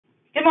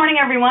Good morning,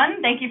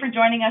 everyone. Thank you for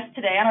joining us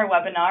today on our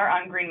webinar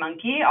on Green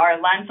Monkey, our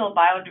landfill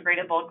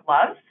biodegradable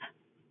gloves.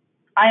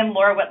 I am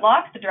Laura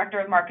Whitlock, the Director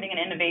of Marketing and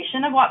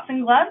Innovation of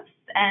Watson Gloves,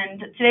 and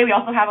today we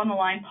also have on the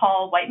line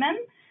Paul Whiteman.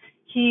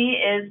 He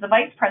is the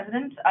Vice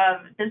President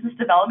of Business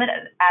Development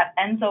at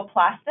Enzo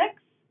Plastics.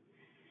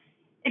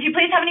 If you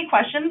please have any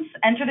questions,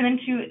 enter them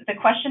into the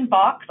question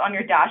box on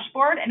your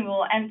dashboard, and we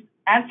will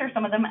answer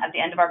some of them at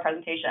the end of our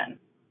presentation.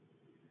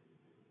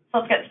 So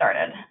let's get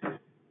started.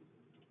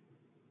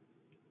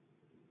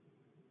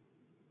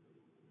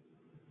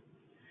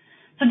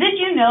 So did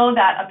you know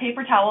that a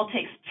paper towel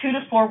takes 2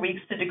 to 4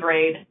 weeks to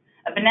degrade?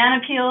 A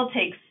banana peel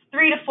takes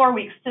 3 to 4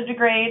 weeks to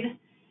degrade.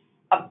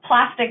 A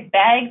plastic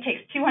bag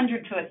takes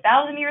 200 to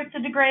 1,000 years to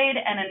degrade,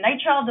 and a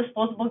nitrile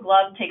disposable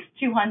glove takes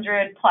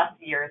 200 plus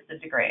years to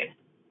degrade.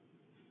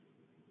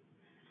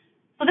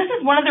 So this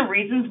is one of the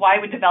reasons why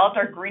we developed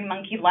our Green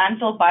Monkey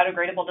landfill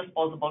biodegradable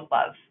disposable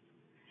glove.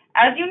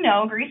 As you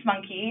know, Grease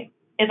Monkey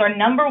is our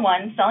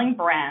 #1 selling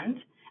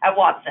brand at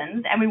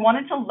Watson's, and we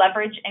wanted to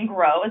leverage and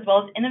grow as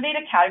well as innovate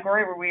a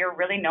category where we are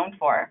really known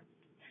for.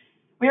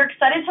 We are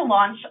excited to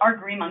launch our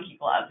Green Monkey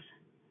glove.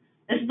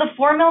 This is a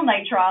 4 mil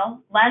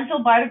nitrile,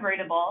 landfill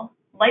biodegradable,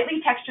 lightly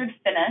textured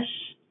finish.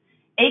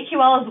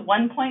 AQL is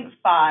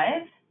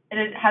 1.5.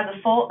 It has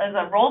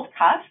a rolled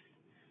cuff.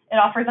 It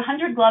offers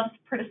 100 gloves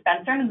per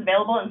dispenser and is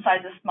available in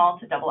sizes small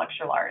to double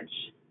extra large.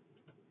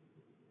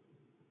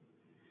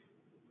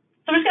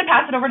 So I'm just going to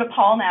pass it over to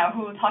Paul now,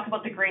 who will talk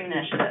about the green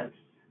initiatives.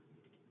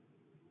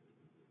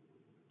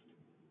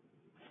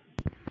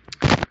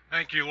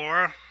 Thank you,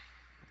 Laura.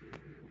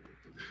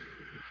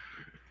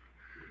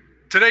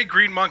 Today,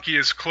 Green Monkey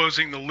is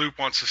closing the loop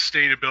on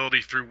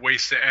sustainability through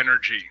waste to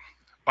energy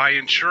by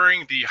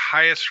ensuring the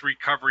highest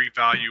recovery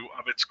value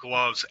of its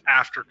gloves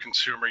after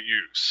consumer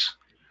use.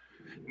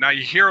 Now,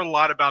 you hear a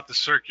lot about the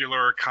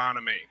circular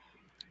economy,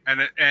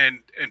 and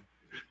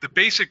the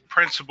basic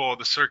principle of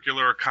the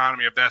circular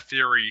economy of that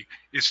theory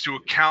is to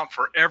account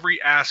for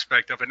every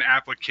aspect of an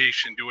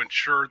application to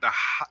ensure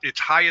its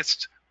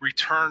highest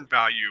return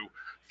value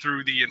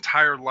through the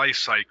entire life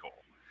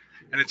cycle.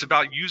 And it's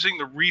about using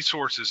the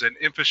resources and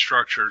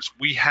infrastructures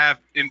we have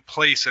in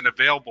place and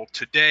available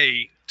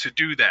today to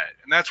do that.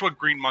 And that's what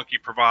Green Monkey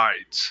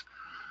provides.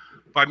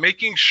 By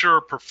making sure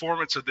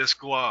performance of this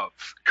glove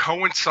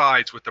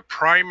coincides with the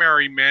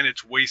primary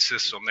managed waste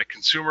system that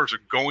consumers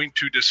are going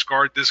to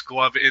discard this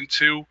glove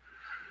into,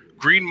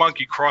 Green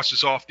Monkey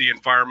crosses off the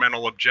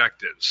environmental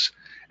objectives.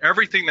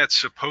 Everything that's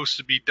supposed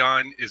to be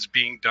done is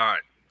being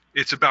done.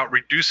 It's about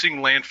reducing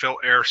landfill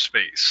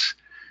airspace.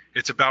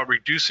 It's about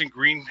reducing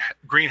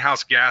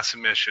greenhouse gas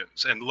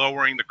emissions and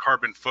lowering the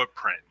carbon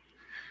footprint.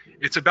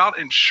 It's about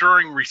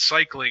ensuring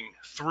recycling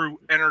through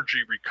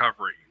energy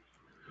recovery.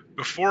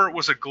 Before it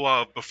was a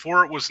glove,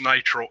 before it was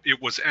nitrile, it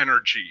was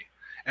energy.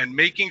 And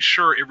making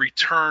sure it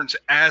returns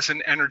as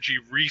an energy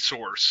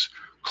resource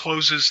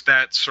closes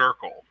that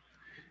circle.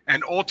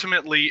 And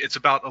ultimately, it's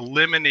about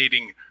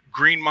eliminating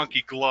Green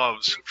Monkey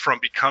gloves from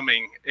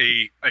becoming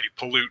a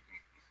pollutant.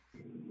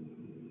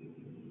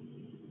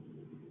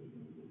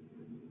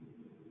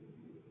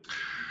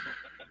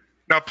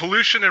 Now,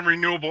 pollution and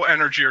renewable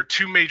energy are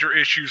two major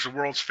issues the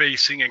world's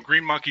facing, and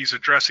Green Monkey is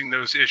addressing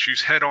those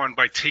issues head on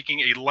by taking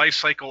a life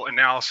cycle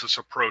analysis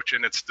approach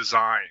in its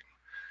design.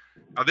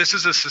 Now, this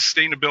is a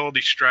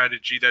sustainability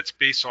strategy that's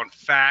based on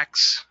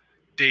facts,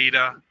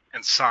 data,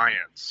 and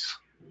science.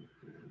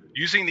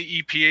 Using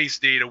the EPA's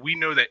data, we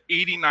know that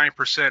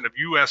 89% of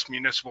U.S.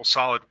 municipal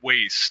solid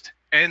waste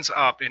ends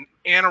up in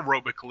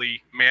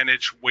anaerobically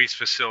managed waste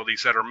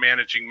facilities that are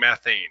managing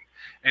methane,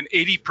 and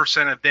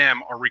 80% of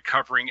them are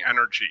recovering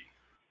energy.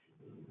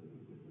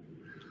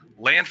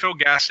 Landfill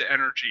gas to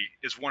energy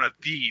is one of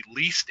the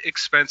least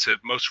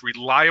expensive, most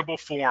reliable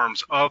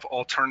forms of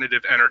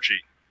alternative energy.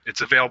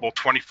 It's available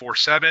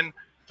 24/7,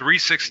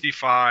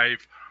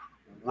 365,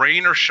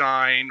 rain or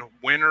shine,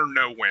 win or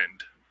no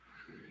wind.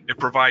 It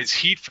provides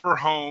heat for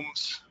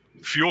homes,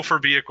 fuel for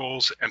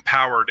vehicles, and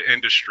power to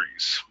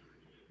industries.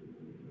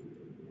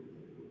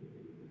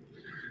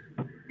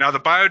 Now, the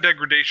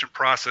biodegradation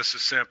process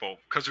is simple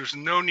because there's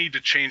no need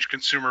to change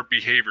consumer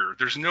behavior.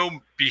 There's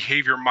no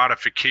behavior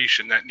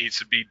modification that needs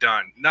to be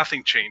done.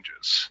 Nothing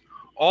changes.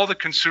 All the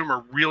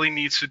consumer really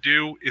needs to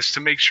do is to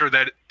make sure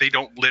that they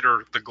don't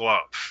litter the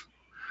glove.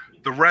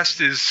 The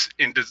rest is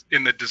in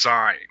the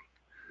design.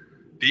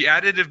 The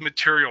additive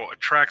material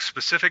attracts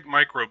specific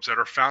microbes that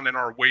are found in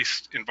our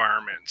waste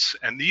environments,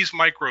 and these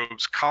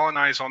microbes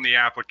colonize on the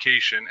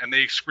application, and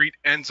they excrete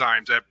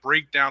enzymes that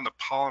break down the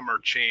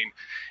polymer chain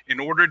in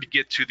order to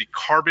get to the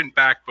carbon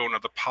backbone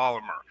of the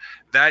polymer.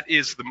 That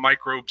is the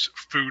microbe's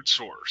food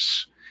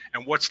source.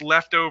 And what's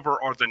left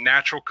over are the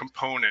natural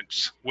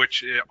components,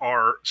 which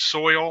are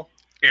soil,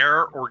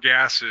 air or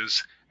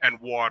gases, and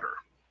water.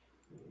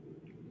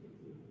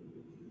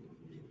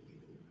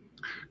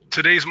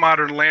 Today's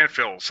modern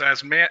landfills,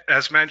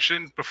 as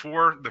mentioned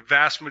before, the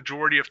vast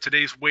majority of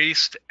today's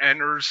waste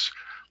enters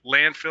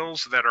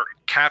landfills that are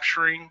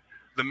capturing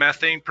the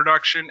methane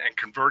production and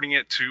converting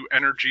it to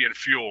energy and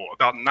fuel,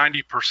 about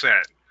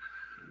 90%.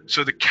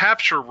 So the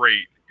capture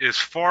rate is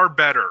far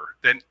better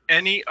than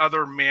any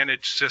other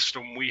managed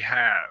system we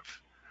have.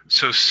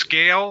 So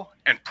scale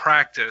and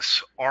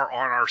practice are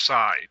on our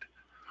side.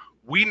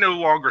 We no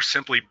longer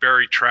simply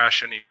bury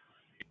trash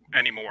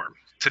anymore.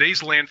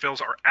 Today's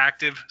landfills are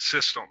active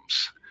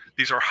systems.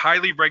 These are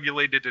highly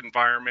regulated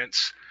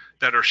environments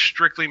that are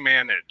strictly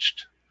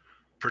managed.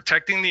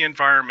 Protecting the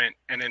environment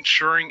and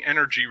ensuring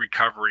energy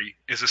recovery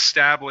is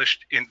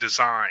established in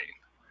design.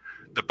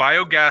 The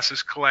biogas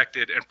is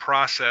collected and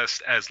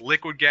processed as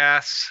liquid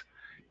gas,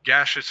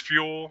 gaseous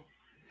fuel,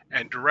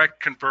 and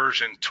direct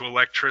conversion to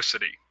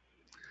electricity.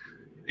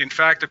 In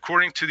fact,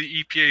 according to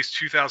the EPA's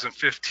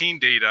 2015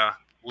 data,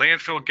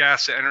 landfill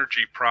gas to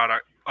energy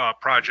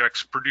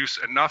projects produce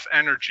enough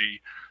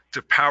energy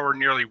to power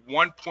nearly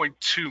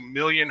 1.2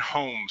 million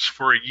homes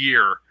for a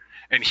year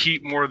and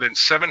heat more than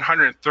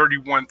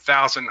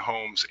 731,000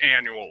 homes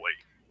annually.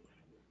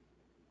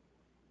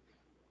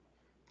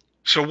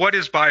 So what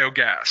is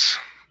biogas?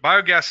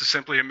 Biogas is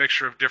simply a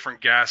mixture of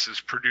different gases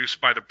produced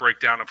by the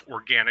breakdown of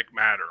organic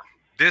matter.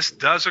 This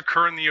does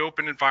occur in the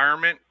open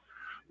environment,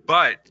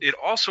 but it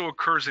also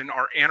occurs in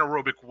our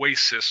anaerobic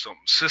waste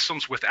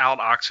systems without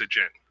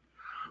oxygen.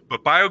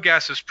 But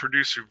biogas is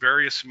produced through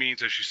various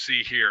means, as you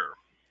see here.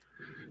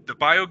 The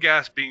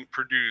biogas being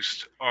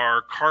produced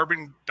are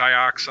carbon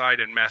dioxide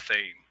and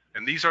methane,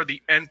 and these are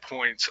the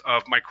endpoints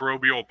of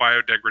microbial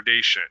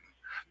biodegradation,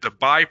 the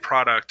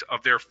byproduct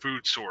of their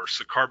food source,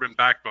 the carbon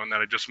backbone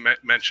that I just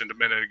mentioned a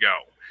minute ago.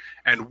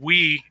 And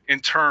we,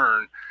 in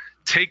turn,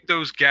 take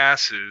those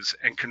gases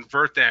and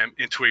convert them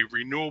into a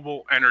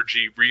renewable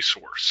energy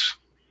resource.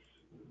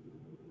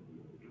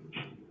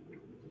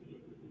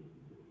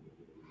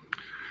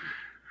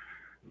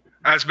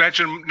 As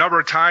mentioned a number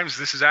of times,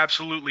 this is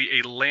absolutely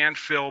a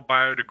landfill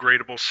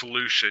biodegradable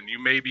solution. You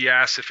may be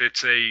asked if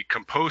it's a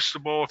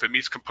compostable, if it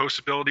meets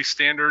compostability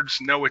standards.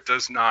 No, it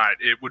does not.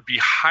 It would be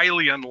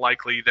highly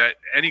unlikely that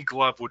any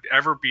glove would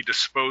ever be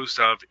disposed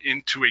of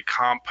into a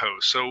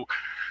compost. So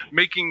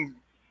making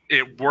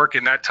it work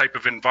in that type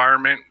of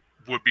environment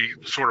would be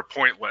sort of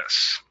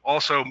pointless.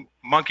 Also,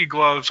 monkey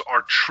gloves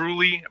are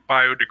truly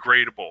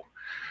biodegradable.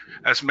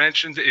 As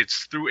mentioned,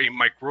 it's through a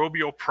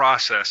microbial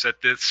process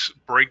that this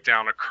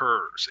breakdown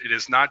occurs. It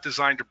is not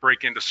designed to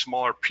break into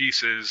smaller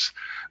pieces.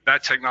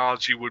 That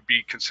technology would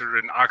be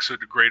considered an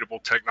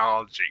oxidogradable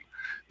technology.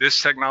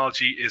 This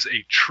technology is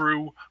a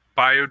true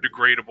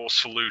biodegradable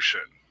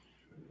solution.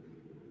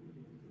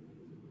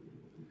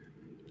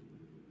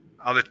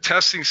 The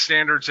testing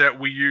standards that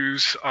we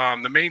use,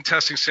 the main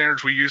testing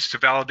standards we use to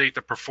validate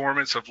the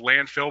performance of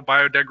landfill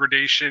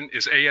biodegradation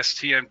is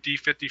ASTM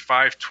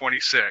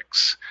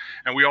D5526,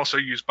 and we also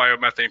use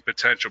biomethane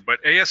potential.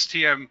 But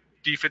ASTM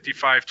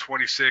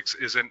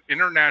D5526 is an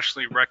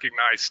internationally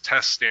recognized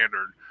test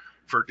standard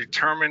for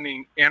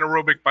determining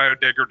anaerobic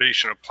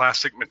biodegradation of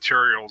plastic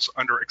materials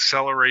under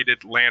accelerated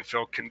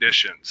landfill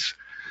conditions.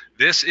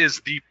 This is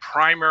the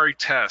primary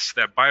test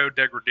that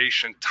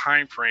biodegradation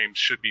timeframes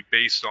should be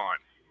based on.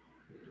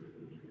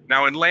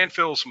 Now, in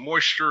landfills,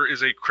 moisture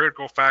is a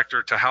critical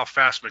factor to how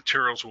fast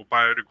materials will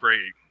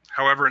biodegrade.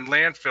 However, in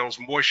landfills,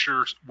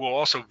 moisture will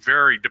also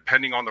vary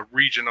depending on the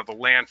region of the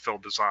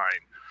landfill design.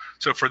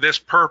 So for this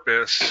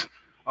purpose,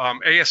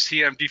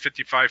 ASTM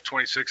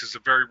D5526 is a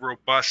very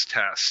robust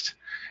test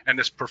and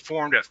is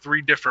performed at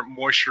 3 different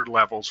moisture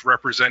levels,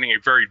 representing a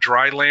very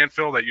dry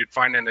landfill that you'd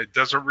find in a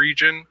desert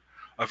region,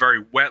 a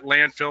very wet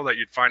landfill that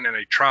you'd find in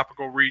a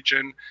tropical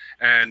region,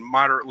 and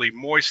moderately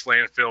moist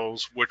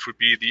landfills, which would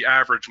be the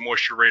average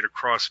moisture rate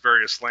across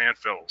various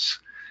landfills.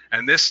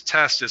 And this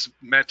test is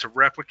meant to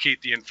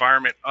replicate the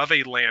environment of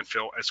a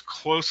landfill as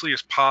closely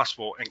as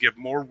possible and give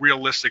more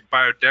realistic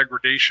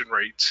biodegradation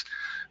rates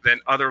than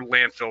other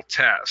landfill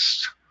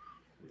tests.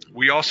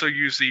 We also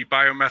use the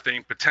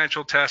biomethane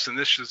potential test, and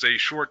this is a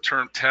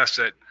short-term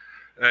test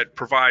that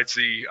provides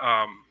the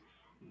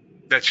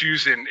that's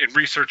used in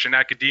research and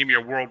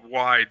academia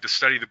worldwide to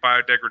study the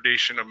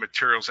biodegradation of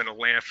materials in a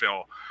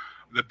landfill.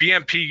 The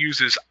BMP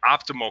uses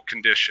optimal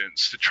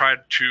conditions to try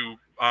to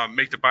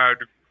make the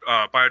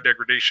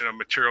biodegradation of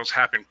materials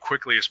happen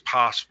quickly as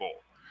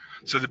possible.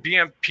 So the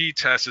BMP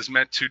test is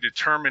meant to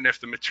determine if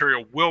the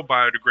material will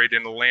biodegrade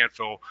in the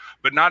landfill,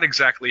 but not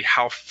exactly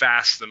how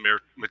fast the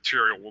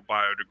material will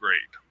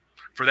biodegrade.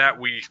 For that,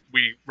 we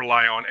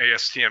rely on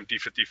ASTM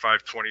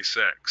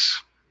D5526.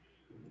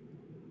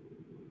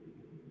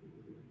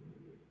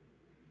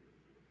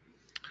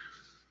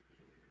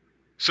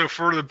 So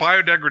for the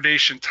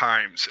biodegradation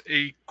times,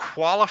 a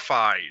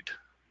qualified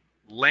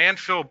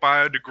landfill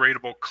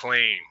biodegradable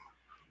claim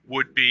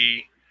would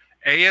be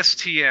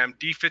ASTM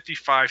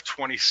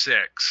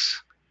D5526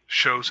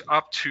 shows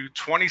up to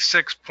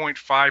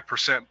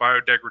 26.5%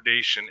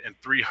 biodegradation in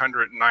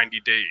 390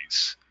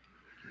 days.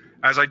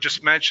 As I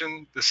just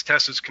mentioned, this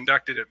test is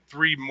conducted at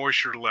 3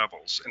 moisture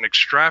levels, and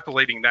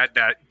extrapolating that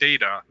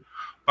data,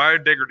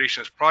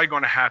 biodegradation is probably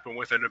going to happen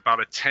within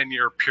about a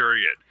 10-year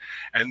period.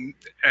 And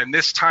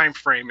this time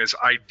frame is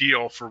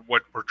ideal for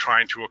what we're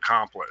trying to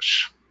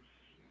accomplish.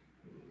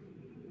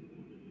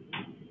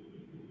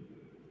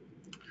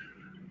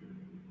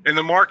 In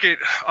the market,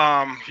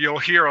 you'll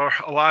hear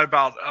a lot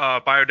about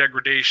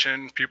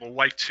biodegradation. People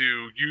like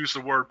to use the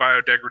word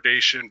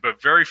biodegradation,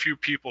 but very few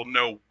people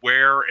know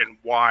where and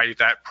why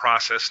that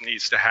process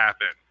needs to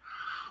happen.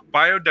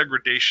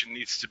 Biodegradation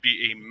needs to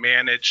be a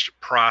managed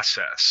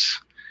process.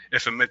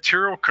 If a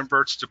material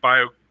converts to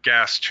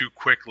biogas too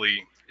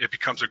quickly, it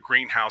becomes a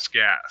greenhouse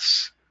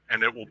gas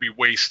and it will be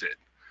wasted.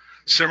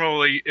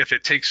 Similarly, if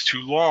it takes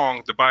too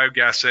long, the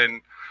biogas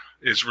then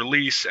is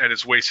released and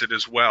is wasted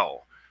as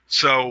well.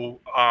 So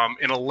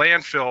in a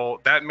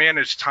landfill, that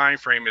managed time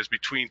frame is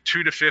between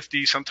 2 to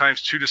 50,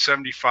 sometimes 2 to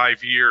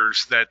 75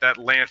 years that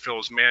landfill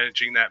is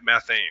managing that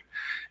methane.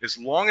 As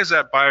long as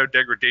that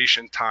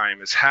biodegradation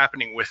time is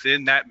happening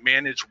within that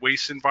managed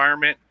waste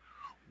environment,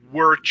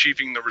 we're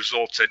achieving the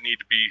results that need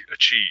to be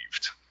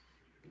achieved.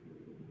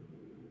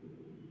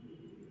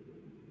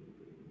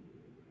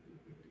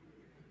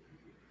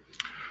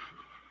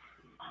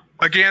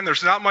 Again,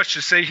 there's not much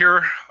to say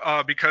here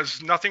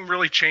because nothing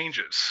really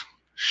changes.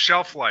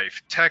 Shelf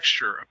life,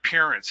 texture,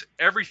 appearance,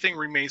 everything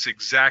remains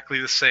exactly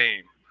the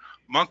same.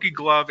 Monkey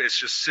Glove is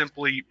just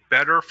simply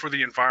better for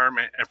the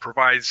environment and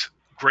provides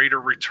greater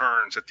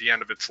returns at the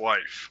end of its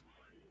life.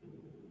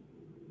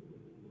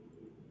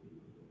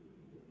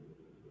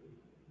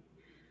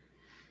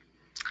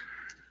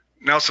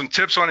 Now, some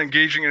tips on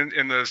engaging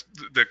in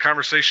the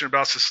conversation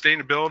about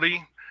sustainability.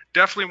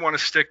 Definitely want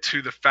to stick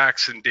to the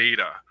facts and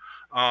data.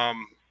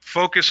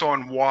 Focus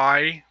on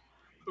why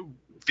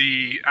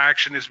the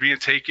action is being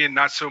taken,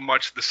 not so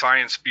much the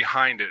science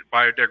behind it,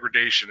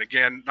 biodegradation.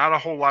 Again, not a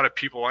whole lot of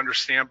people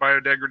understand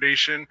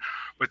biodegradation,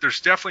 but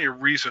there's definitely a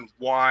reason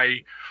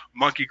why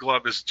Monkey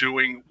Glove is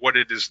doing what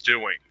it is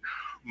doing.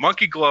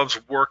 Monkey Gloves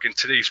work in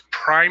today's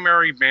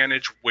primary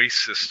managed waste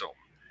system.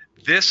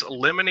 This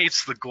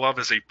eliminates the glove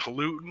as a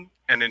pollutant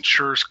and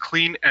ensures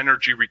clean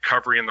energy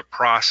recovery in the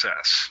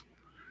process.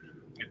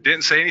 It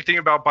didn't say anything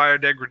about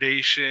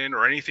biodegradation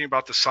or anything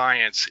about the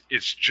science.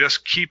 It's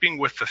just keeping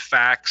with the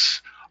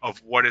facts of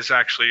what is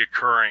actually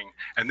occurring.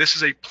 And this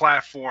is a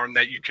platform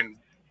that you can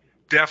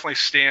definitely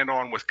stand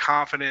on with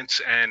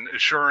confidence and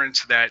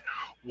assurance that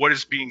what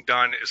is being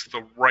done is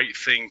the right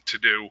thing to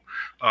do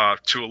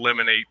to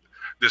eliminate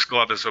this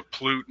glove as a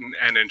pollutant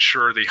and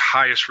ensure the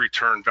highest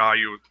return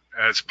value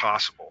as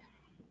possible.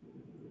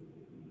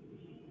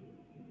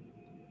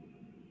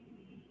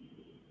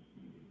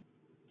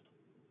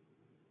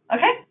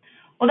 Okay,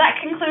 well,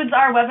 that concludes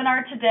our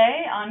webinar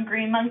today on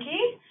Green Monkey.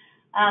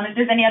 If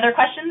there's any other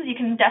questions, you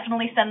can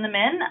definitely send them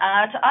in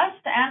to us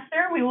to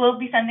answer. We will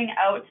be sending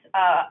out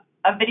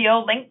a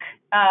video link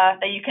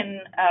that you can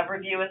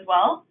review as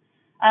well.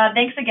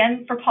 Thanks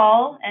again for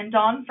Paul and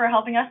Dawn for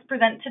helping us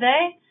present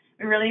today.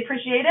 We really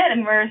appreciate it,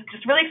 and we're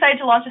just really excited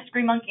to launch this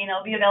Green Monkey, and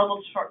it'll be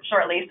available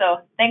shortly. So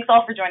thanks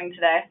all for joining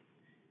today.